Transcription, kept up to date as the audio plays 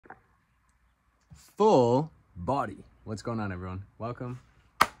full body. What's going on, everyone? Welcome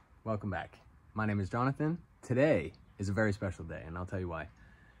back. My name is Jonathan. Today is a very special day, and I'll tell you why.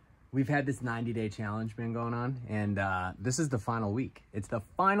 We've had this 90-day challenge been going on, and this is the final week. It's the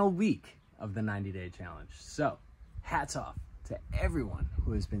final week of the 90-day challenge. So hats off to everyone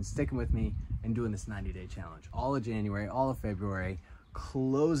who has been sticking with me and doing this 90-day challenge. All of January, all of February,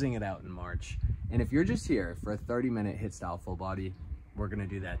 closing it out in March. And if you're just here for a 30-minute HIIT style full body, we're gonna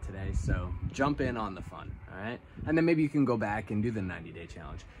do that today. So jump in on the fun, all right? And then maybe you can go back and do the 90-day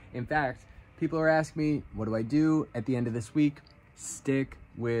challenge. In fact, people are asking me, what do I do at the end of this week? Stick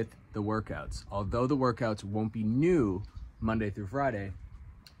with the workouts. Although the workouts won't be new Monday through Friday,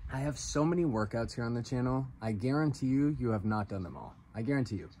 I have so many workouts here on the channel. I guarantee you have not done them all. I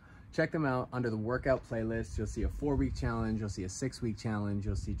guarantee you. Check them out under the workout playlist. You'll see a 4-week challenge. You'll see a 6-week challenge.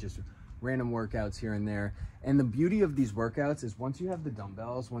 You'll see just random workouts here and there. And the beauty of these workouts is once you have the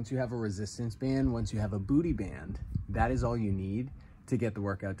dumbbells, once you have a resistance band, once you have a booty band, that is all you need to get the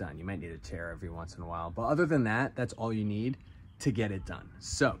workout done. You might need a chair every once in a while, but other than that, that's all you need to get it done.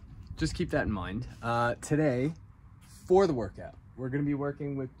 So just keep that in mind. Today, for the workout, we're gonna be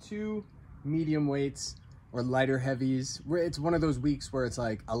working with 2 medium weights or lighter heavies. It's one of those weeks where it's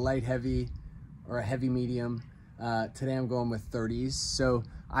like a light heavy or a heavy medium. Today I'm going with 30s. So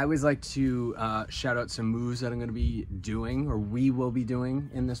I always like to shout out some moves that I'm gonna be doing, or we will be doing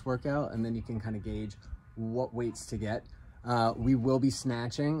in this workout, and then you can kind of gauge what weights to get. We will be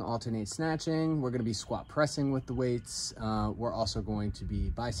snatching, alternate snatching. We're gonna be squat pressing with the weights. We're also going to be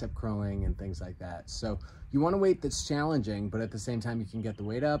bicep curling and things like that. So you want a weight that's challenging, but at the same time you can get the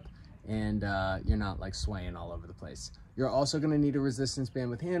weight up and you're not like swaying all over the place. You're also gonna need a resistance band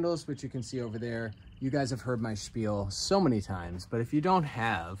with handles, which you can see over there. You guys have heard my spiel so many times, but if you don't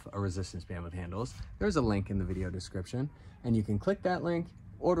have a resistance band with handles, there's a link in the video description, and you can click that link,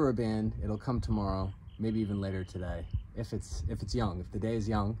 order a band. It'll come tomorrow, maybe even later today. If it's young, if the day is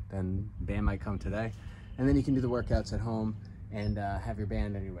young, then band might come today. And then you can do the workouts at home and have your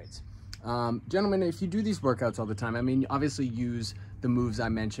band and your weights. Gentlemen, if you do these workouts all the time, I mean, obviously use the moves I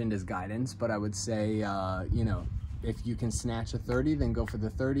mentioned as guidance, but I would say, you know, if you can snatch a 30, then go for the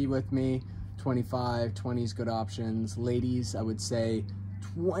 30 with me. 25, 20 is good options. Ladies, I would say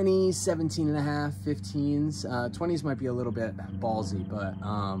 20, 17 and a half, 15s. 20s might be a little bit ballsy, but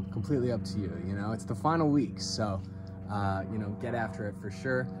completely up to you. You know, it's the final week, so you know, get after it for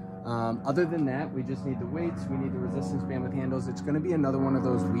sure. Other than that, we just need the weights, we need the resistance band with handles. It's gonna be another one of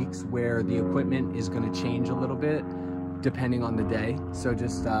those weeks where the equipment is gonna change a little bit depending on the day, so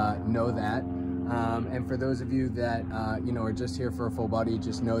just know that. And for those of you that you know, are just here for a full body,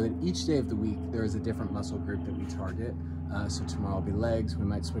 just know that each day of the week there is a different muscle group that we target. So tomorrow will be legs. We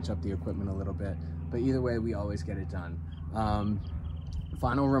might switch up the equipment a little bit, but either way, we always get it done.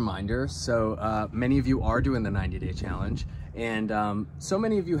 Final reminder, so many of you are doing the 90-day challenge, and so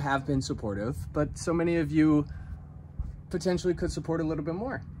many of you have been supportive, but so many of you potentially could support a little bit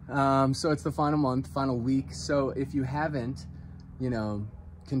more. So it's the final month, final week. So if you haven't, you know,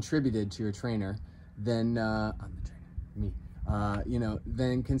 contributed to your trainer, then I'm the trainer, me. You know,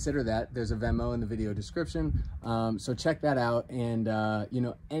 then consider that. There's a Venmo in the video description, so check that out. And you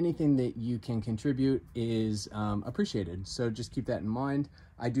know, anything that you can contribute is appreciated. So just keep that in mind.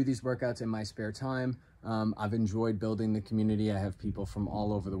 I do these workouts in my spare time. I've enjoyed building the community. I have people from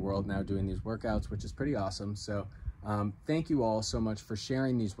all over the world now doing these workouts, which is pretty awesome. So thank you all so much for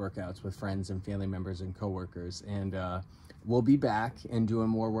sharing these workouts with friends and family members and coworkers. And we'll be back and doing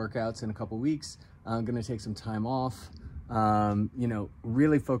more workouts in a couple weeks. I'm gonna take some time off, you know,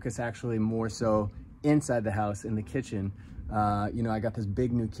 really focus actually more so inside the house, in the kitchen. You know, I got this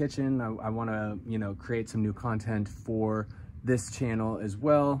big new kitchen. I wanna, you know, create some new content for this channel as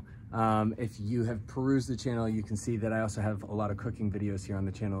well. If you have perused the channel, you can see that I also have a lot of cooking videos here on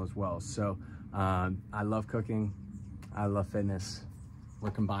the channel as well. So I love cooking, I love fitness.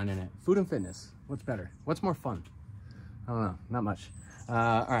 We're combining it. Food and fitness, what's better? What's more fun? I don't know, not much.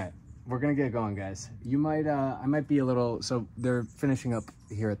 All right, we're gonna get going, guys. You might, I might be a little, so they're finishing up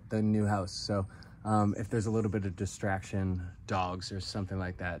here at the new house. So if there's a little bit of distraction, dogs or something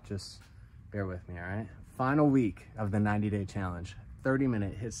like that, just bear with me, all right? Final week of the 90-day challenge,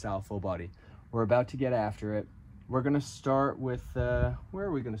 30-minute HIIT style full body. We're about to get after it. We're gonna start with, where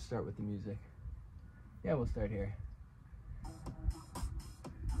are we gonna start with the music? Yeah, we'll start here.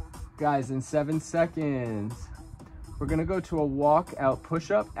 Guys, in 7 seconds, we're gonna go to a walk out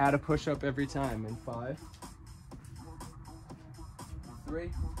push-up, add a push-up every time in 5,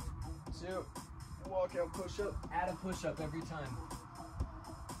 3, 2, walk out push-up, add a push-up every time.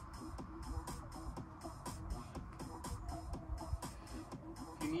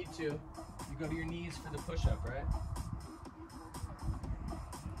 If you need to, you go to your knees for the push-up, right?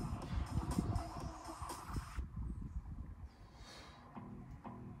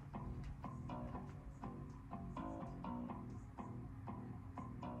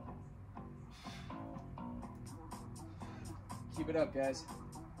 Keep it up, guys.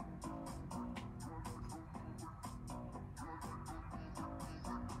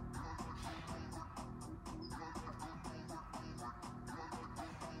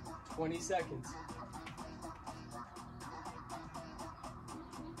 "20 seconds.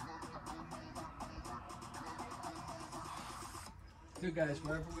 Good, guys,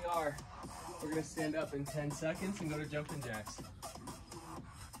 wherever we are, we're gonna stand up in 10 seconds and go to jumping jacks.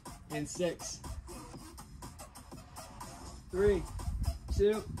 In 6, 3,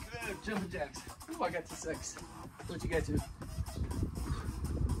 2, good, jumping jacks. Ooh, I got to 6. What'd you get to?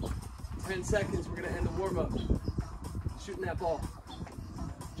 10 seconds, we're gonna end the warm up. Shooting that ball.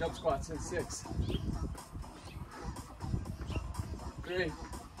 Jump squats in 6, 3,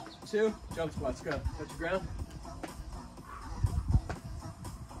 2, jump squats, go. Touch the ground.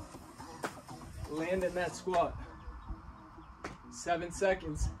 Land in that squat. 7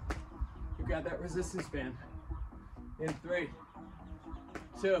 seconds. You got that resistance band. In 3,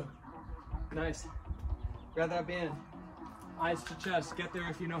 2, nice. Grab that band. Eyes to chest, get there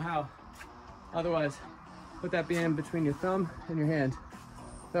if you know how. Otherwise, put that band between your thumb and your hand.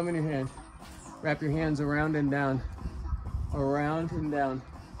 Thumb in your hand. Wrap your hands around and down. Around and down.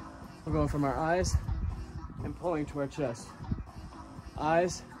 We're going from our eyes and pulling to our chest.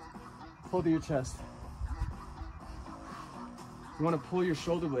 Eyes, pull to your chest. You want to pull your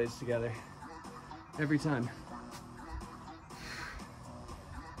shoulder blades together every time.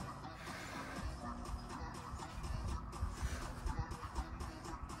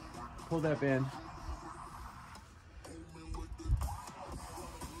 Pull that band.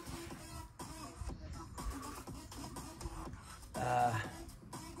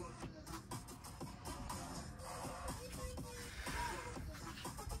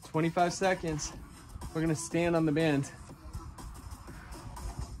 25 seconds. We're gonna stand on the band.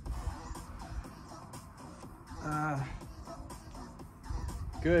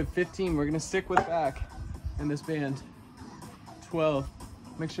 Good, 15. We're gonna stick with back in this band. 12.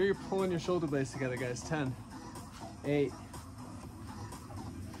 Make sure you're pulling your shoulder blades together, guys. 10, 8,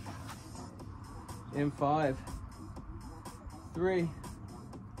 in 5, 3,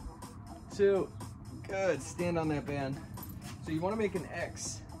 2, good. Stand on that band. So you want to make an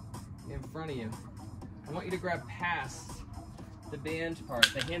X in front of you. I want you to grab past the band part,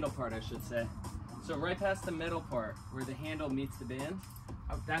 the handle part, I should say. So right past the middle part where the handle meets the band,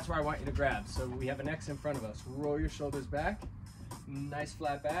 that's where I want you to grab. So we have an X in front of us. Roll your shoulders back. Nice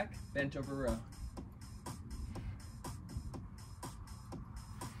flat back, bent over row.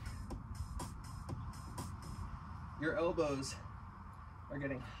 Your elbows are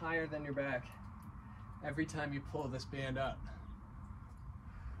getting higher than your back every time you pull this band up.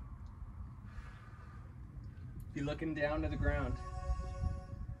 Be looking down to the ground.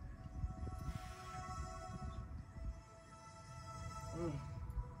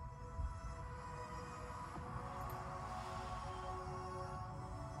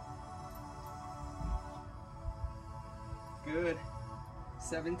 Good.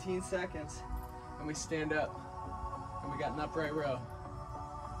 17 seconds. And we stand up. And we got an upright row.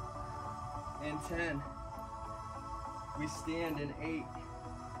 In 10. We stand in 8.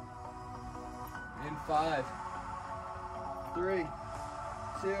 In 5. 3,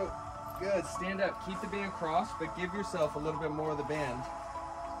 2, good. Stand up. Keep the band crossed, but give yourself a little bit more of the band.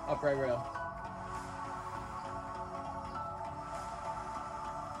 Upright row.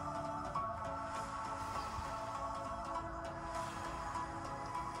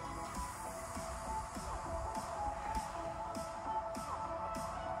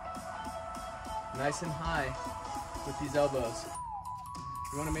 Nice and high with these elbows.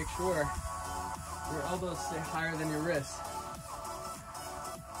 You want to make sure your elbows stay higher than your wrists.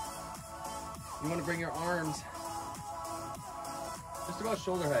 You want to bring your arms just about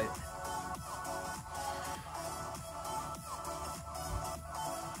shoulder height.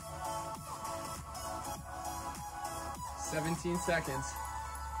 "17 seconds.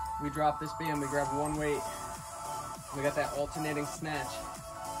 We drop this band, we grab one weight. We got that alternating snatch.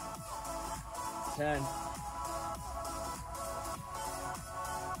 10.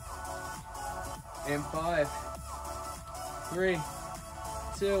 In 5, 3,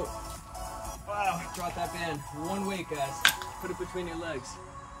 2, wow, drop that band. One weight, guys. Put it between your legs.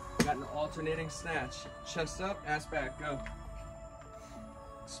 Got an alternating snatch. Chest up, ass back, go.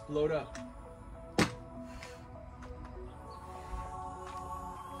 Explode up.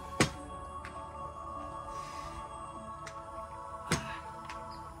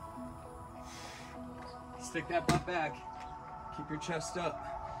 Stick that butt back. Keep your chest up.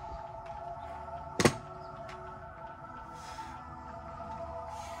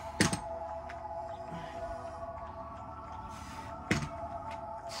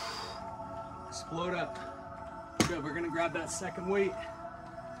 Explode up. Good, we're gonna grab that second weight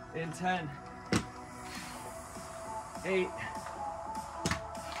in 10, 8,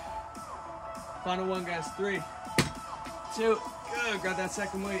 final one, guys, 3, 2, good, grab that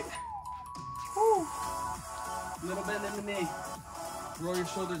second weight. Woo. Little bend in the knee, roll your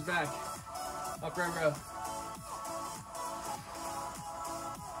shoulders back, upright row.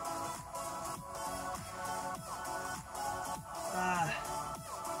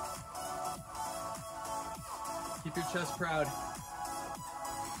 Keep your chest proud.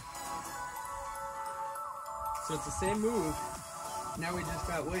 So it's the same move, now we just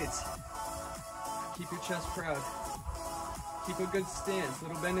got weights. Keep your chest proud. Keep a good stance,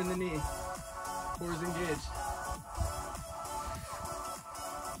 little bend in the knee. Core is engaged.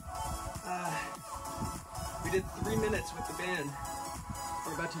 We did 3 minutes with the band.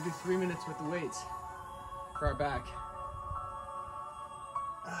 We're about to do 3 minutes with the weights for our back.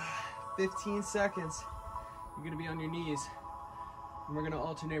 15 seconds. You're gonna be on your knees, and we're gonna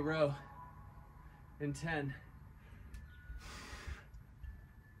alternate row in 10.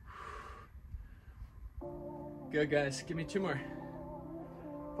 Good, guys, give me 2 more.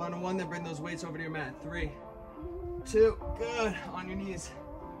 Final one, then bring those weights over to your mat. 3, 2, good, on your knees.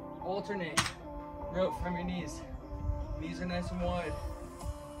 Alternate, row from your knees. Knees are nice and wide.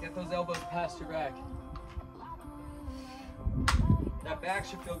 Get those elbows past your back. That back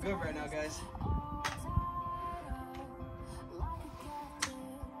should feel good right now, guys.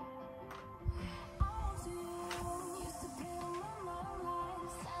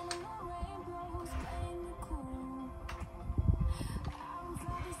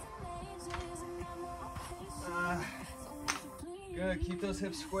 Good, keep those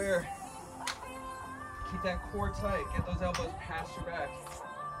hips square. Keep that core tight. Get those elbows past your back.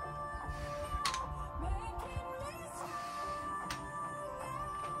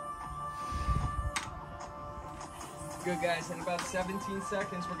 Good, guys, in about 17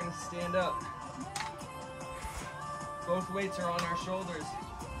 seconds, we're gonna stand up. Both weights are on our shoulders.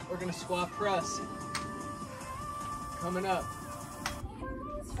 We're gonna squat press. Coming up.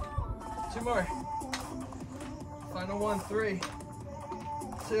 2 more. Final one, 3,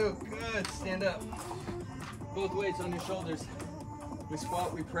 2, good, stand up. Both weights on your shoulders. We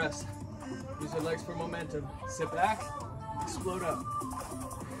squat, we press. Use your legs for momentum. Sit back, explode up.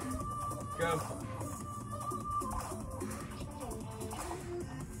 Go.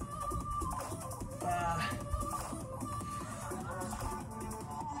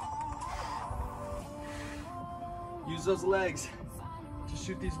 Use those legs to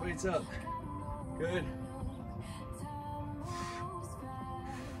shoot these weights up. Good.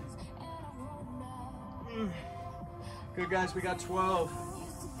 Good, guys, we got 12.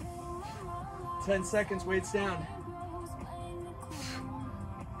 10 seconds, weights down.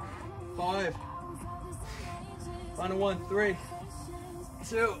 5. Final one, 3,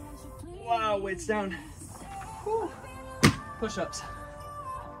 2. Wow, weights down. Whew. Push-ups.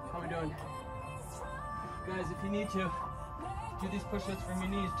 How are we doing? Guys, if you need to, do these push-ups from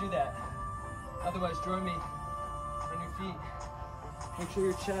your knees, do that. Otherwise, join me on your feet. Make sure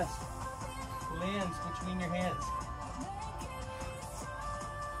your chest lands between your hands.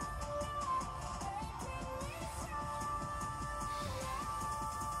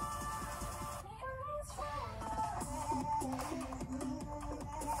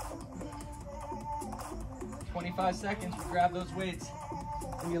 "25 seconds, we grab those weights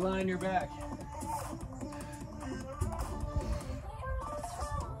and you lie on your back.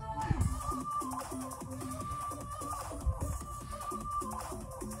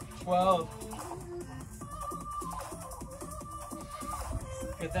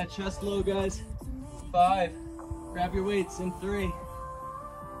 Get that chest low, guys. 5. Grab your weights in 3,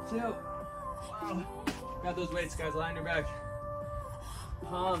 2. Grab those weights, guys. Lie on your back.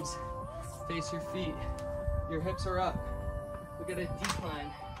 Palms face your feet. Your hips are up. Look at a decline.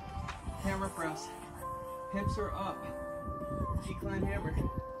 Hammer press. Hips are up. Decline hammer.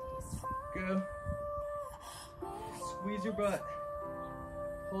 Go. Squeeze your butt.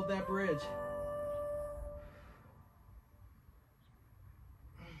 Hold that bridge.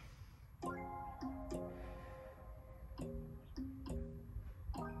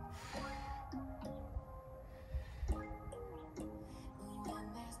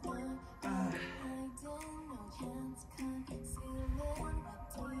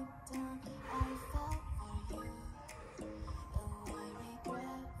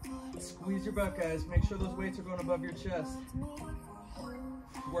 Squeeze your butt, guys. Make sure those weights are going above your chest.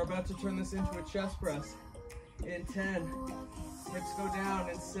 We're about to turn this into a chest press. In 10, hips go down.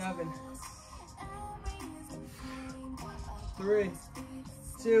 In 7, 3,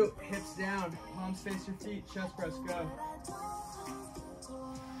 2, hips down, palms face your feet, chest press, go.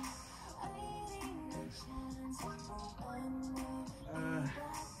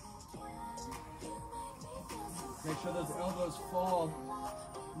 Make sure those elbows fall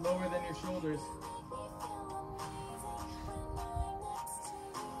lower than your shoulders.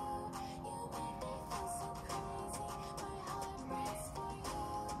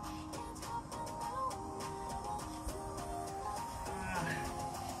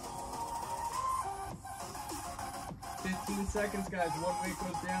 Seconds, guys. One weight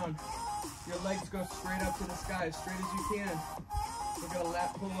goes down. Your legs go straight up to the sky, as straight as you can. We're gonna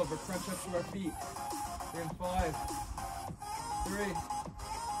lap pull over, crunch up to our feet. In 5, 3,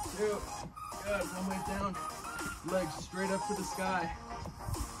 2, good. One weight down. Legs straight up to the sky.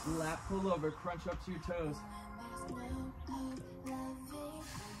 Lap pull over, crunch up to your toes.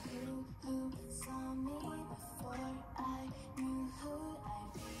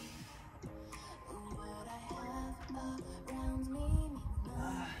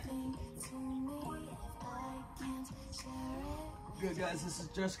 Good, guys. This is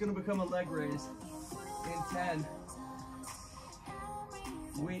just going to become a leg raise. In 10,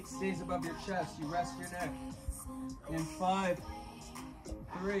 weight stays above your chest. You rest your neck. In 5,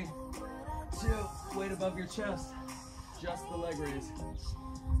 3, 2, weight above your chest. Just the leg raise.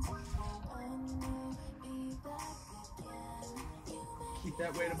 Keep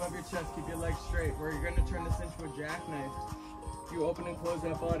that weight above your chest. Keep your legs straight. Where you're going to turn this into a jackknife. You open and close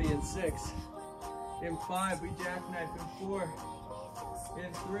that body in 6. In 5, we jackknife. In 4.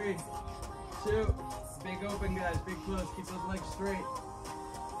 In 3, 2, big open, guys, big close. Keep those legs straight.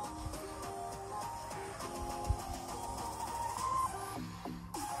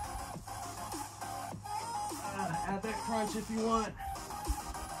 Add that crunch if you want.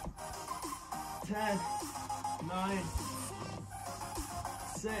 10, 9,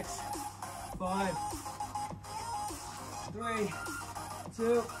 6, 5, 3,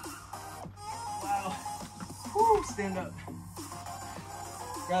 2. Wow. Woo, stand up.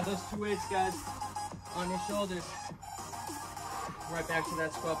 Grab those 2 weights, guys, on your shoulders. Right back to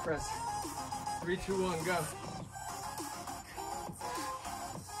that squat press. 3, 2, 1, go.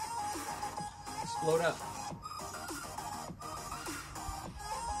 Explode up.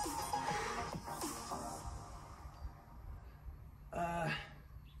 Uh,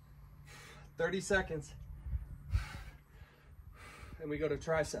 30 seconds. And we go to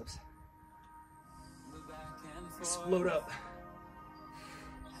triceps. Explode up.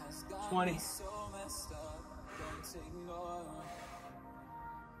 20.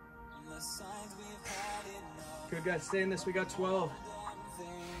 Good, guys, stay in this. We got 12.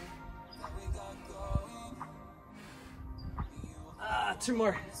 Two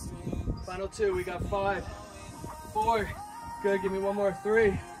more. Final 2. We got 5, 4. Good, give me one more.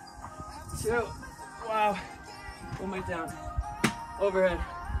 3, 2. Wow. One weight down. Overhead.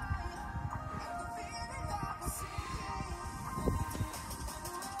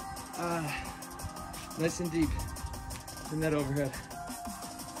 Nice and deep. Bring that overhead.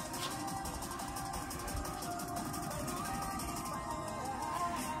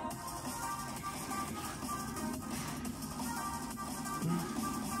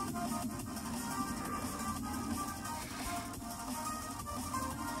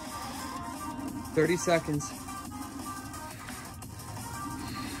 Thirty seconds.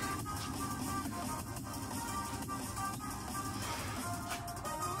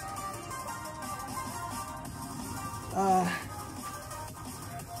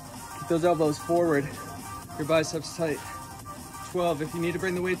 Keep those elbows forward, your biceps tight. 12, if you need to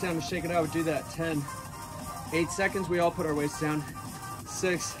bring the weight down to shake it out, do that. 10, 8 seconds, we all put our weights down.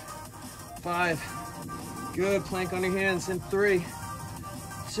 6, 5, good, plank on your hands in 3,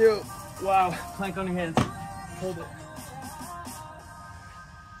 2, wow, plank on your hands, hold it.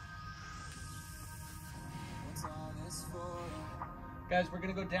 Guys, we're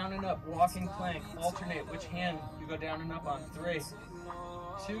gonna go down and up, walking plank, alternate which hand you go down and up on. 3,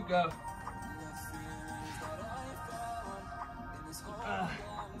 2, go.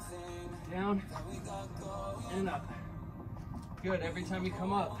 Down and up. Good, every time you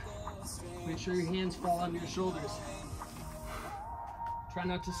come up, make sure your hands fall onto your shoulders. Try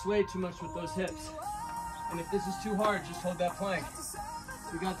not to sway too much with those hips. And if this is too hard, just hold that plank.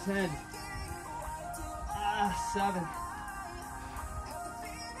 We got 10, 7.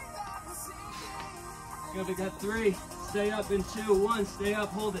 Good, we got 3, stay up in 2, 1, stay up,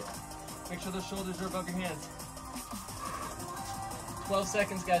 hold it. Make sure those shoulders are above your hands. 12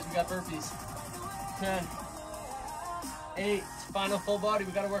 seconds, guys, we got burpees. 10, 8, final full body,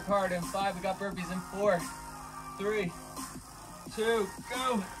 we gotta work hard. In 5, we got burpees. In 4, 3, 2,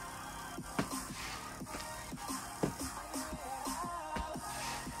 go.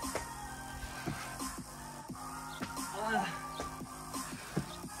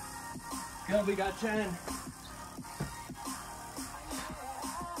 Good, we got 10,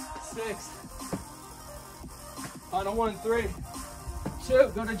 6, final 1, 3,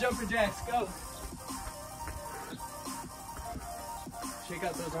 2, go to jumper jacks, go. Shake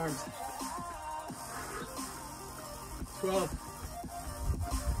out those arms. 12,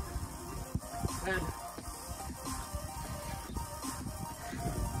 10,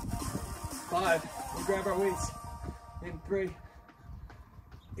 5, we grab our weights. In 3,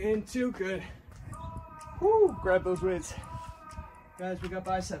 in 2, good. Woo, grab those weights. Guys, we got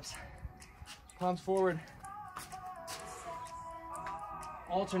biceps. Palms forward.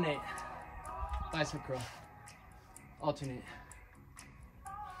 Alternate. Bicep curl. Alternate.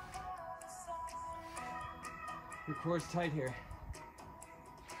 Your core's tight here.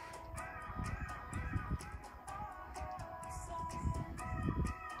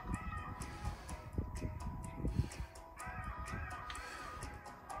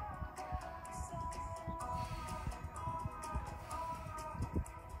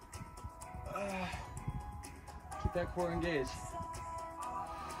 Keep that core engaged.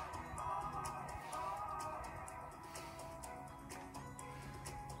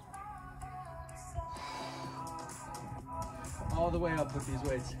 All the way up with these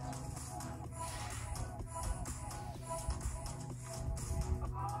weights.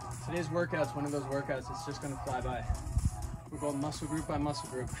 Today's workout's one of those workouts that's just gonna fly by. We're going muscle group by muscle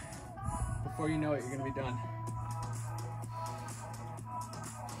group. Before you know it, you're gonna be done.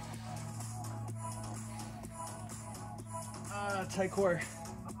 Tight core.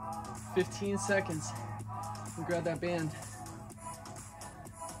 15 seconds. We grab that band.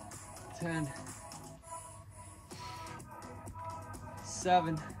 10,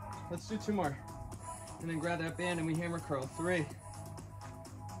 7. Let's do 2 more. And then grab that band and we hammer curl. 3,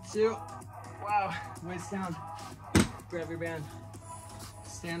 2. Wow. Weights down. Grab your band.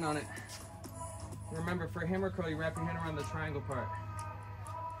 Stand on it. Remember, for a hammer curl, you wrap your hand around the triangle part.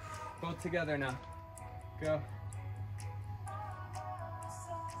 Both together now. Go.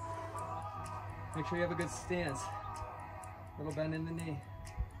 Make sure you have a good stance. Little bend in the knee.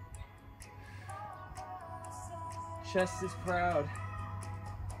 Chest is proud.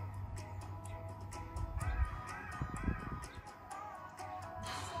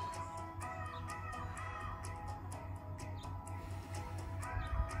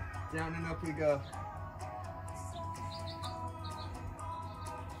 Down and up we go.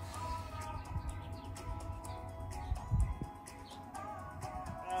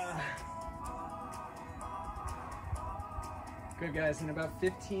 Good, guys. In about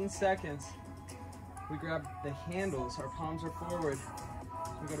 15 seconds, we grab the handles. Our palms are forward.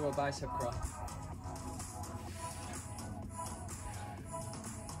 We go to a bicep curl.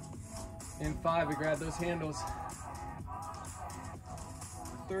 In 5, we grab those handles.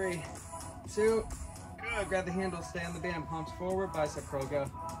 3, 2, good. Grab the handles, stay on the band. Palms forward, bicep curl, go.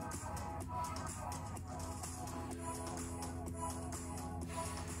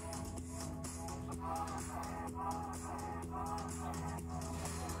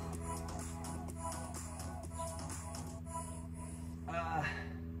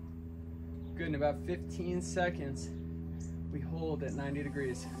 Good, in about 15 seconds, we hold at 90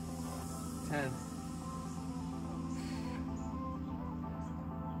 degrees. 10.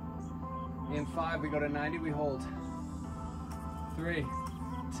 In 5, we go to 90, we hold. 3,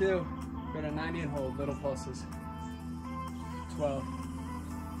 2, go to 90 and hold, little pulses. 12.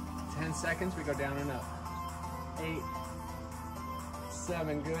 10 seconds, we go down and up. 8,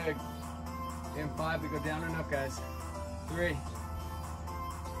 7, good. In 5, we go down and up, guys. 3,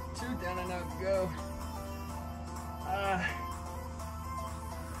 2, down and up, go.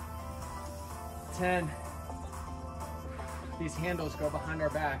 10. These handles go behind our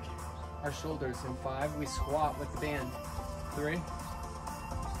back, our shoulders. In 5, we squat with the band. 3,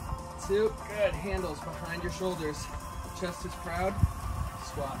 2, good. Handles behind your shoulders. Chest is proud.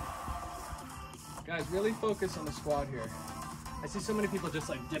 Squat. Guys, really focus on the squat here. I see so many people just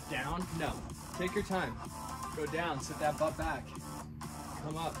like dip down. No, take your time. Go down, sit that butt back.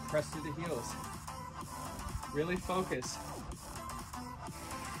 Come up, press through the heels. Really focus.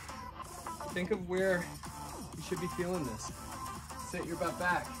 Think of where you should be feeling this. Sit your butt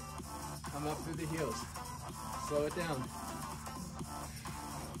back. Come up through the heels. Slow it down.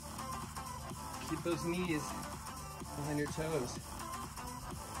 Keep those knees behind your toes.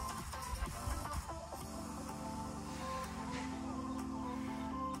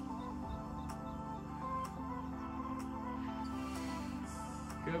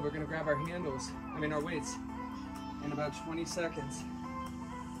 Good, we're gonna grab our handles, our weights, in about 20 seconds.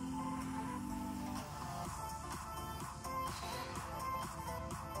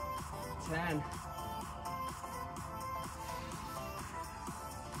 10.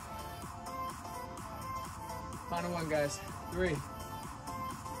 Final one, guys. 3,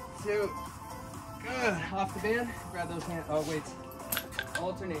 2, good. Off the band, grab those weights.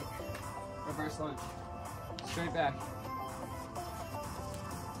 Alternate, reverse lunge. Straight back.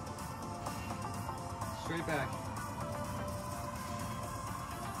 Straight back.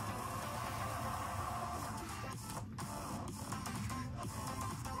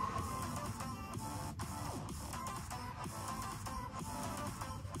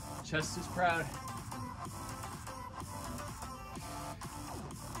 Chest is proud.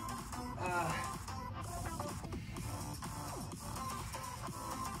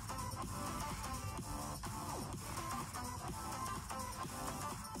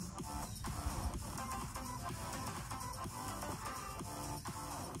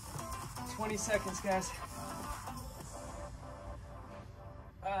 20 seconds, guys.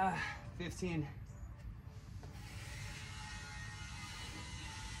 15.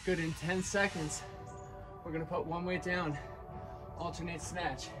 Good, in 10 seconds, we're gonna put one weight down, alternate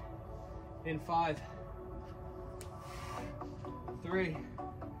snatch. In 5, 3,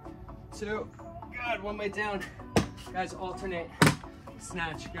 2, good, one weight down. Guys, alternate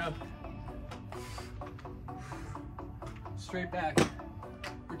snatch, go. Straight back.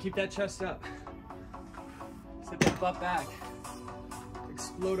 Or keep that chest up. Sit that butt back.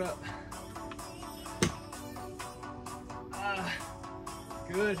 Explode up.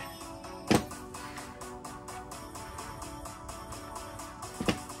 Good.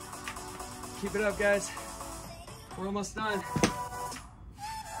 Keep it up, guys. We're almost done.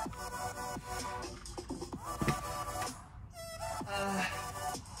 Uh,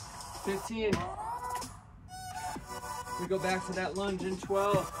 15. We go back to that lunge in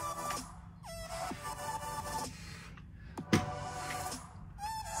 12.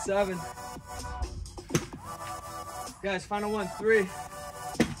 7. Guys, final one. 3,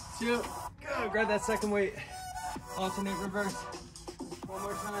 2, go. Grab that second weight. Alternate reverse. One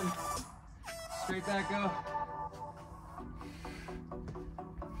more time. Straight back, go.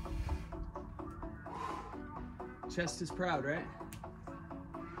 Chest is proud, right?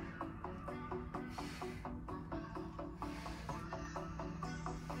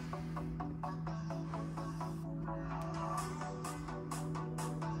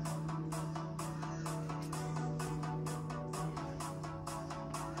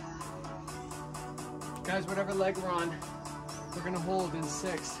 Guys, whatever leg we're on, we're gonna hold in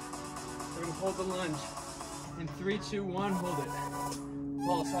 6. We're gonna hold the lunge. In 3, 2, 1, hold it.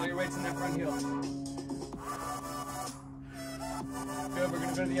 Pulse, all your weights in that front heel. Good, we're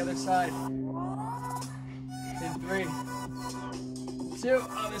gonna go to the other side. In 3, 2,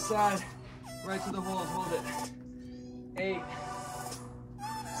 other side. Right to the walls, hold it. 8,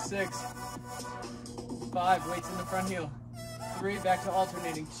 6, 5, weights in the front heel. 3, back to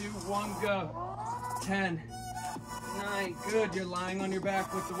alternating. 2, 1, go. 10, 9, good, you're lying on your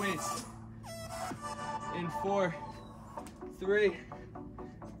back with the weights. In 4, 3,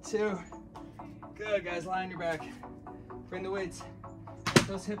 2, good, guys, lie on your back. Bring the weights. Get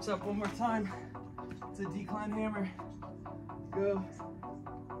those hips up one more time. It's a decline hammer. Go.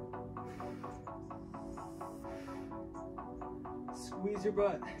 Squeeze your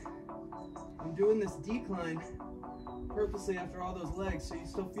butt. I'm doing this decline purposely after all those legs so you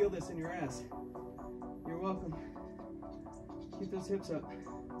still feel this in your ass. You're welcome. Keep those hips up.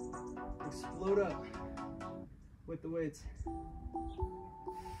 Explode up with the weights.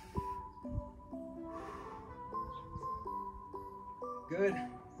 Good.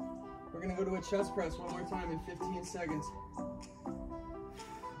 We're gonna go to a chest press one more time in 15 seconds.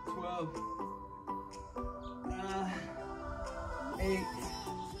 12. 8.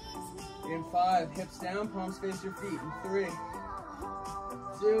 In 5. Hips down, palms face your feet. In 3,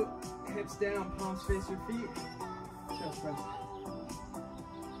 2. Hips down, palms face your feet. Chest press.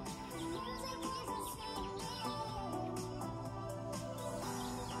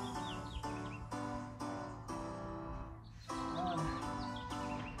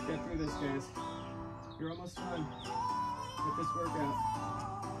 Get through this, guys. You're almost done with this workout.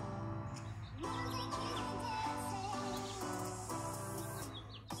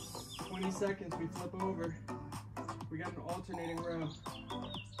 Seconds, we flip over. We got an alternating row.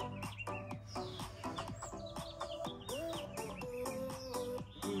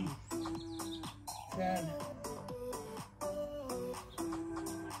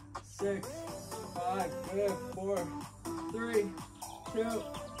 6, 5, good, 4, 3, 2,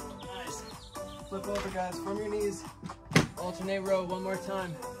 nice. Flip over, guys, from your knees. Alternate row, one more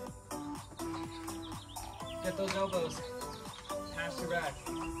time. Get those elbows past your back.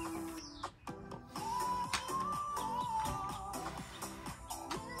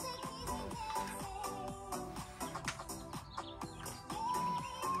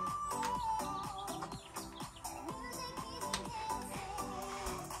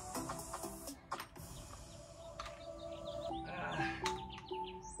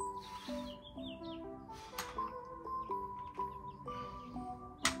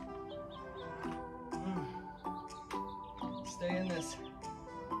 Stay in this.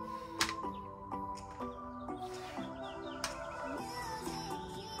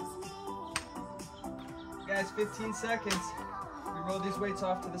 Guys, 15 seconds. We roll these weights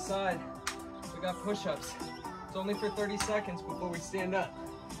off to the side. We got push-ups. It's only for 30 seconds before we stand up.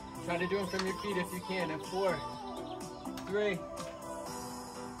 Try to do them from your feet if you can. And 4, 3,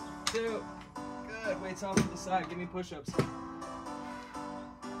 2, good. Weights off to the side. Give me push-ups.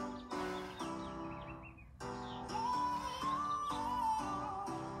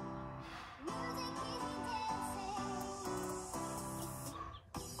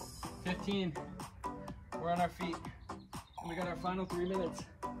 We're on our feet, and we got our final 3 minutes.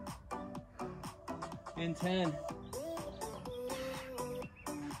 In 10,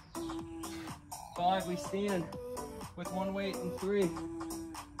 5, we stand with one weight. In 3,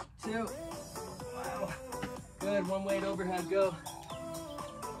 2, wow, good, one weight overhead, go.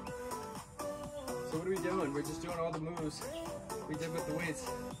 So what are we doing? We're just doing all the moves we did with the weights.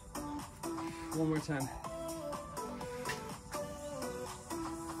 One more time.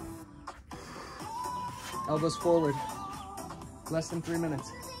 Elbows forward. Less than 3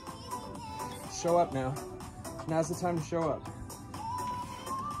 minutes. Show up now. Now's the time to show up.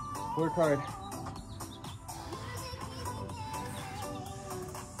 Work hard.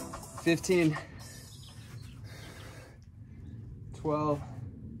 15. 12.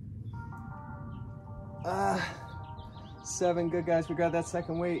 7. Good, guys. We got that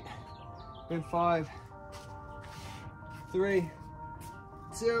second weight. In 5. 3.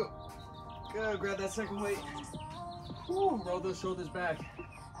 2. Good, grab that second weight. Woo, roll those shoulders back.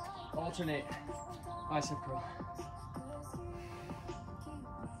 Alternate. Bicep curl.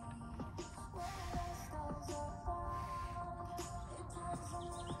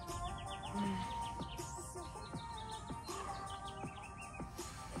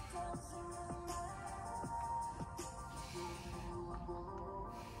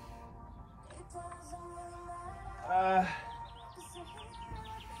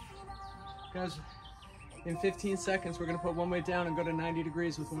 Guys, in 15 seconds, we're gonna put one weight down and go to 90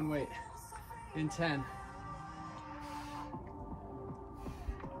 degrees with one weight. In 10.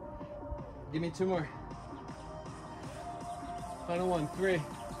 Give me 2 more. Final one, 3,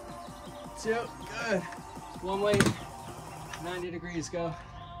 2, good. One weight, 90 degrees, go.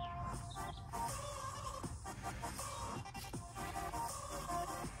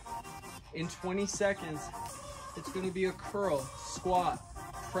 In 20 seconds, it's gonna be a curl, squat,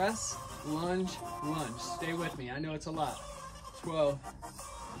 press, lunge, lunge. Stay with me, I know it's a lot. 12,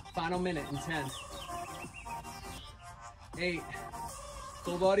 final minute in 10. 8,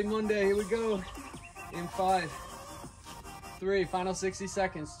 full body Monday, here we go. In 5, 3, final 60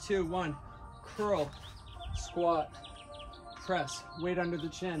 seconds, 2, 1. Curl, squat, press, weight under the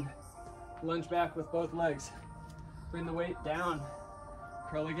chin. Lunge back with both legs. Bring the weight down,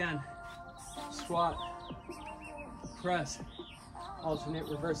 curl again. Squat, press, alternate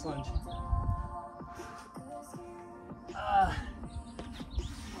reverse lunge.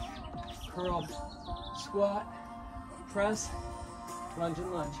 Curl, squat, press, lunge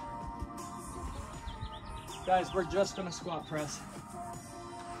and lunge. Guys, we're just gonna squat press.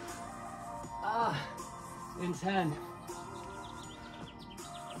 In 10,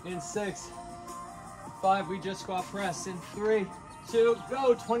 in 6, 5, we just squat press. In 3, 2,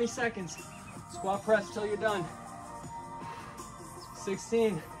 go, 20 seconds. Squat press till you're done.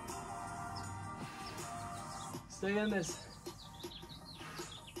 16. Stay in this.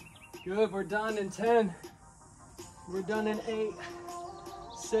 Good, we're done in 10. We're done in 8,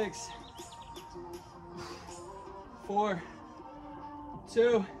 6, 4,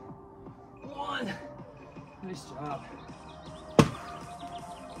 2, 1. Nice job.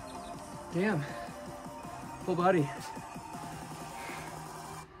 Damn, full body.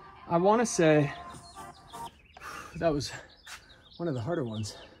 I want to say that was one of the harder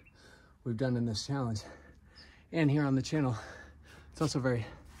ones we've done in this challenge and here on the channel. It's also very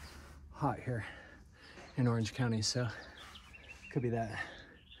hot here in Orange County, so could be that.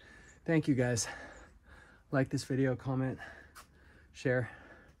 Thank you guys. Like this video, comment, share.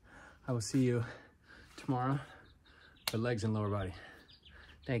 I will see you tomorrow for legs and lower body.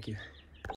 Thank you.